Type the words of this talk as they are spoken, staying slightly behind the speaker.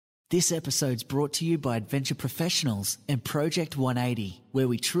This episode's brought to you by Adventure Professionals and Project 180, where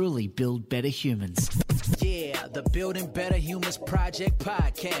we truly build better humans. Yeah, the Building Better Humans Project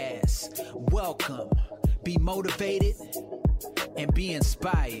podcast. Welcome. Be motivated and be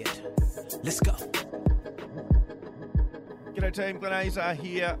inspired. Let's go. G'day team, Glenn Azar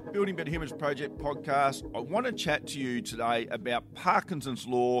here, Building Better Humans Project podcast. I want to chat to you today about Parkinson's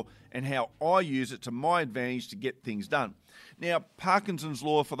Law and how I use it to my advantage to get things done. Now, Parkinson's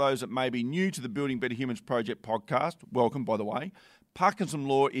Law, for those that may be new to the Building Better Humans Project podcast, welcome by the way. Parkinson's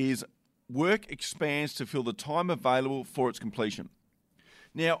Law is work expands to fill the time available for its completion.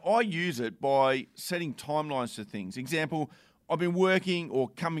 Now, I use it by setting timelines to things. Example, I've been working or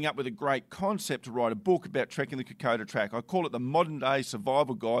coming up with a great concept to write a book about trekking the Kokoda Track. I call it the modern day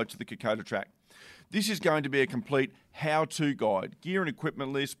survival guide to the Kokoda Track. This is going to be a complete how-to guide, gear and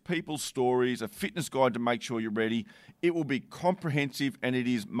equipment list, people's stories, a fitness guide to make sure you're ready. It will be comprehensive and it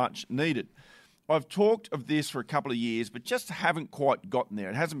is much needed. I've talked of this for a couple of years, but just haven't quite gotten there.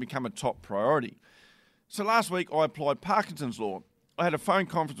 It hasn't become a top priority. So last week I applied Parkinson's Law. I had a phone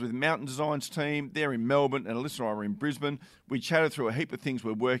conference with Mountain Designs team. They're in Melbourne and Alyssa and I were in Brisbane. We chatted through a heap of things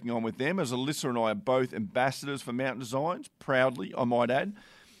we're working on with them, as Alyssa and I are both ambassadors for Mountain Designs, proudly, I might add.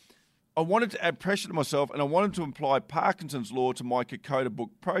 I wanted to add pressure to myself and I wanted to apply Parkinson's Law to my Kokoda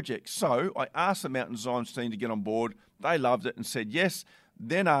book project. So I asked the Mountain Designs team to get on board. They loved it and said yes,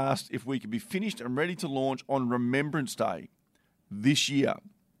 then asked if we could be finished and ready to launch on Remembrance Day this year.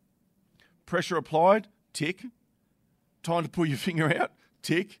 Pressure applied, tick. Time to pull your finger out,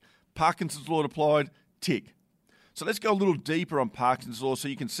 tick. Parkinson's Law applied, tick. So let's go a little deeper on Parkinson's Law so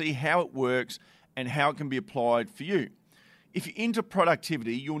you can see how it works and how it can be applied for you. If you're into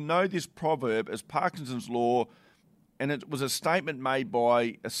productivity, you'll know this proverb as Parkinson's Law, and it was a statement made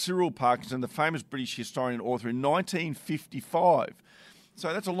by Cyril Parkinson, the famous British historian and author, in 1955.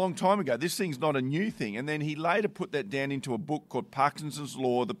 So that's a long time ago. This thing's not a new thing. And then he later put that down into a book called Parkinson's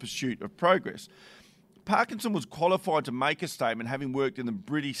Law, The Pursuit of Progress. Parkinson was qualified to make a statement having worked in the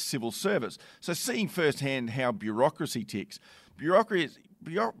British civil service, so seeing firsthand how bureaucracy ticks. Bureaucracy,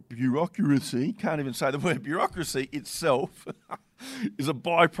 can't even say the word, bureaucracy itself is a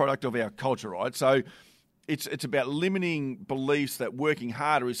byproduct of our culture, right? So it's about limiting beliefs that working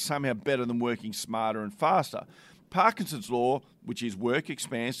harder is somehow better than working smarter and faster. Parkinson's Law, which is work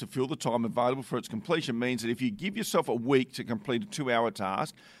expands to fill the time available for its completion, means that if you give yourself a week to complete a 2-hour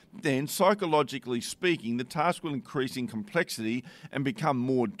task, then psychologically speaking, the task will increase in complexity and become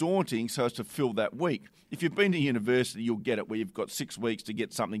more daunting so as to fill that week. If you've been to university, you'll get it, where you've got 6 weeks to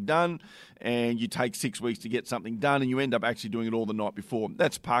get something done and you take 6 weeks to get something done and you end up actually doing it all the night before.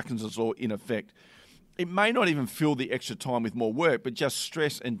 That's Parkinson's Law in effect. It may not even fill the extra time with more work, but just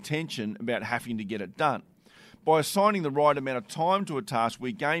stress and tension about having to get it done. By assigning the right amount of time to a task,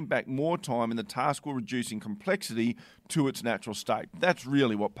 we gain back more time and the task will reduce in complexity to its natural state. That's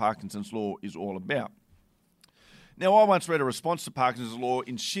really what Parkinson's Law is all about. Now, I once read a response to Parkinson's Law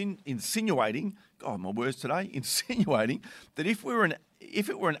insinuating that if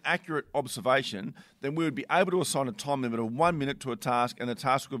it were an accurate observation, then we would be able to assign a time limit of 1 minute to a task and the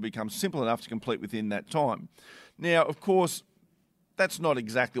task would become simple enough to complete within that time. Now, of course, that's not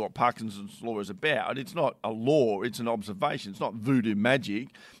exactly what Parkinson's Law is about. It's not a law, it's an observation. It's not voodoo magic.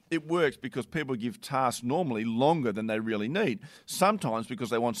 It works because people give tasks normally longer than they really need. Sometimes because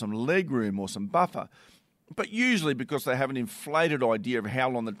they want some leg room or some buffer, but usually because they have an inflated idea of how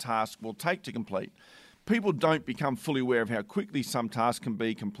long the task will take to complete. People don't become fully aware of how quickly some tasks can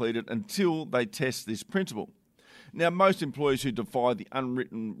be completed until they test this principle. Now, most employees who defy the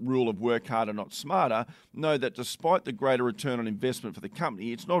unwritten rule of work harder, not smarter, know that despite the greater return on investment for the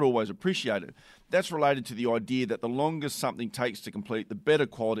company, it's not always appreciated. That's related to the idea that the longer something takes to complete, the better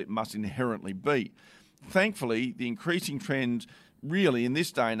quality it must inherently be. Thankfully, the increasing trend really in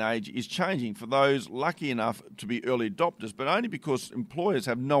this day and age is changing for those lucky enough to be early adopters, but only because employers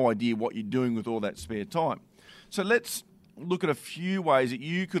have no idea what you're doing with all that spare time. So let's look at a few ways that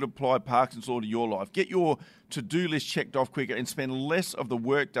you could apply Parkinson's Law to your life. Get your to-do list checked off quicker and spend less of the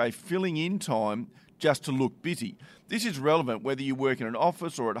workday filling in time just to look busy. This is relevant whether you work in an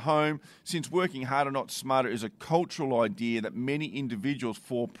office or at home, since working harder, not smarter is a cultural idea that many individuals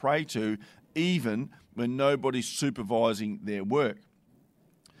fall prey to even when nobody's supervising their work.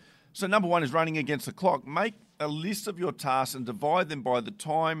 So number one is running against the clock. Make a list of your tasks and divide them up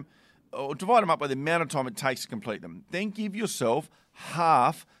by the amount of time it takes to complete them. Then give yourself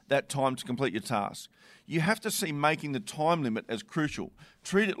half that time to complete your task. You have to see making the time limit as crucial.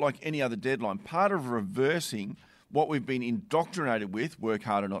 Treat it like any other deadline. Part of reversing what we've been indoctrinated with, work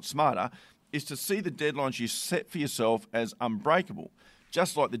harder, not smarter, is to see the deadlines you set for yourself as unbreakable.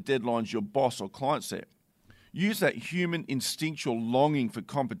 just like the deadlines your boss or client set. Use that human instinctual longing for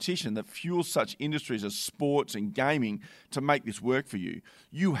competition that fuels such industries as sports and gaming to make this work for you.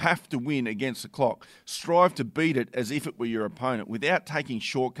 You have to win against the clock. Strive to beat it as if it were your opponent without taking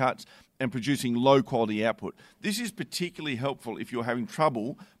shortcuts and producing low-quality output. This is particularly helpful if you're having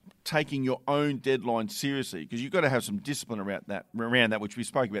trouble taking your own deadline seriously, because you've got to have some discipline around that, which we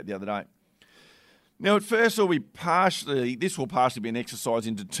spoke about the other day. Now, at first, this will partially be an exercise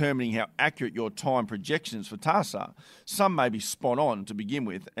in determining how accurate your time projections for tasks are. Some may be spot on to begin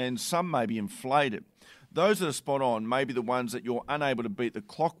with, and some may be inflated. Those that are spot on may be the ones that you're unable to beat the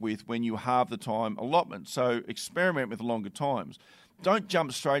clock with when you halve the time allotment. So experiment with longer times. Don't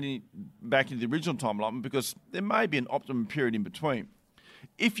jump straight back into the original time allotment, because there may be an optimum period in between.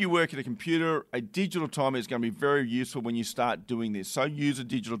 If you work at a computer, a digital timer is going to be very useful when you start doing this. So use a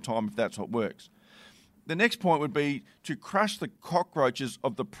digital timer if that's what works. The next point would be to crush the cockroaches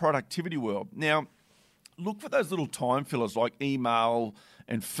of the productivity world. Now, look for those little time fillers like email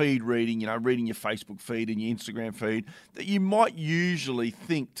and feed reading, reading your Facebook feed and your Instagram feed, that you might usually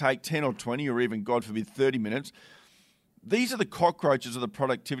think take 10 or 20 or even, God forbid, 30 minutes. These are the cockroaches of the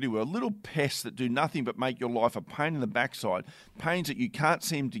productivity world, little pests that do nothing but make your life a pain in the backside, pains that you can't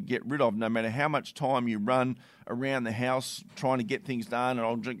seem to get rid of no matter how much time you run around the house trying to get things done, and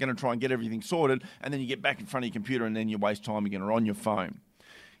I'm going to try and get everything sorted, and then you get back in front of your computer and then you waste time again or on your phone.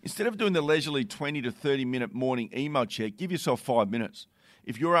 Instead of doing the leisurely 20 to 30 minute morning email check, give yourself 5 minutes.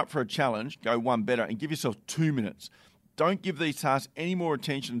 If you're up for a challenge, go one better and give yourself 2 minutes. Don't give these tasks any more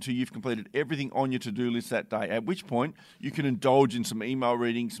attention until you've completed everything on your to-do list that day, at which point you can indulge in some email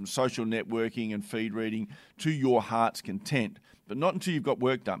reading, some social networking and feed reading to your heart's content, but not until you've got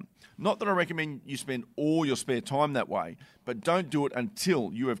work done. Not that I recommend you spend all your spare time that way, but don't do it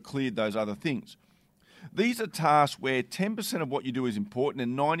until you have cleared those other things. These are tasks where 10% of what you do is important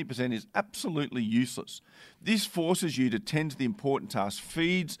and 90% is absolutely useless. This forces you to tend to the important tasks,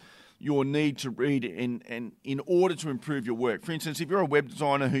 feeds your need to read in order to improve your work. For instance, if you're a web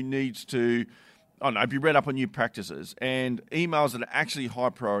designer who needs to, be read up on new practices and emails that are actually high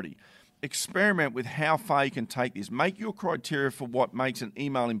priority, experiment with how far you can take this. Make your criteria for what makes an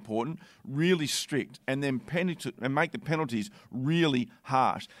email important really strict, and then make the penalties really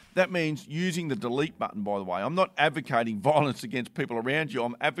harsh. That means using the delete button, by the way. I'm not advocating violence against people around you.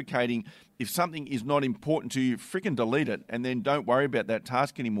 I'm advocating if something is not important to you, frickin' delete it, and then don't worry about that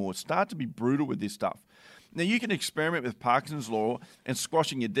task anymore. Start to be brutal with this stuff. Now, you can experiment with Parkinson's law and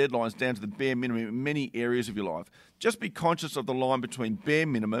squashing your deadlines down to the bare minimum in many areas of your life. Just be conscious of the line between bare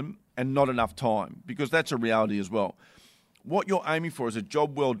minimum and not enough time, because that's a reality as well. What you're aiming for is a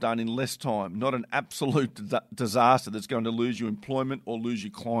job well done in less time, not an absolute disaster that's going to lose you employment or lose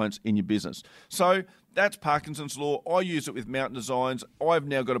you clients in your business. So that's Parkinson's law. I use it with Mountain Designs. I've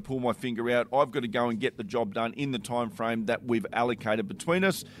now got to pull my finger out. I've got to go and get the job done in the time frame that we've allocated between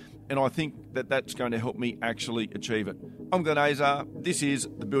us. And I think that that's going to help me actually achieve it. I'm Glenn Azar. This is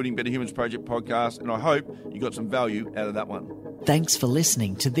the Building Better Humans Project podcast, and I hope you got some value out of that one. Thanks for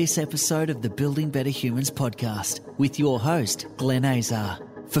listening to this episode of the Building Better Humans podcast with your host, Glenn Azar.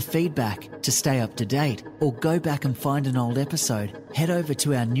 For feedback, to stay up to date, or go back and find an old episode, head over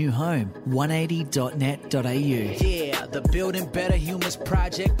to our new home, 180.net.au. Yeah, the Building Better Humans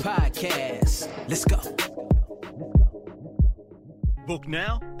Project podcast. Let's go. Book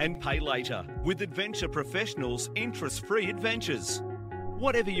now and pay later with Adventure Professionals Interest-Free Adventures.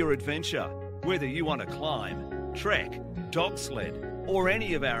 Whatever your adventure, whether you want to climb, trek, dog sled, or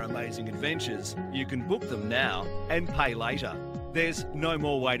any of our amazing adventures, you can book them now and pay later. There's no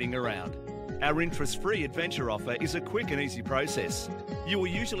more waiting around. Our interest-free adventure offer is a quick and easy process. You will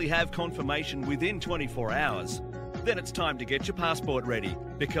usually have confirmation within 24 hours. Then it's time to get your passport ready,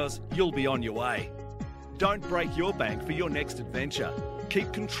 because you'll be on your way. Don't break your bank for your next adventure.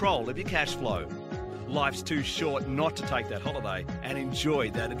 Keep control of your cash flow. Life's too short not to take that holiday and enjoy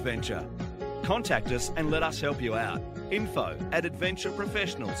that adventure. Contact us and let us help you out.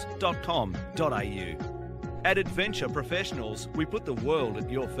 info@adventureprofessionals.com.au. At Adventure Professionals, we put the world at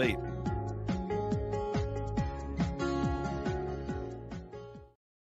your feet.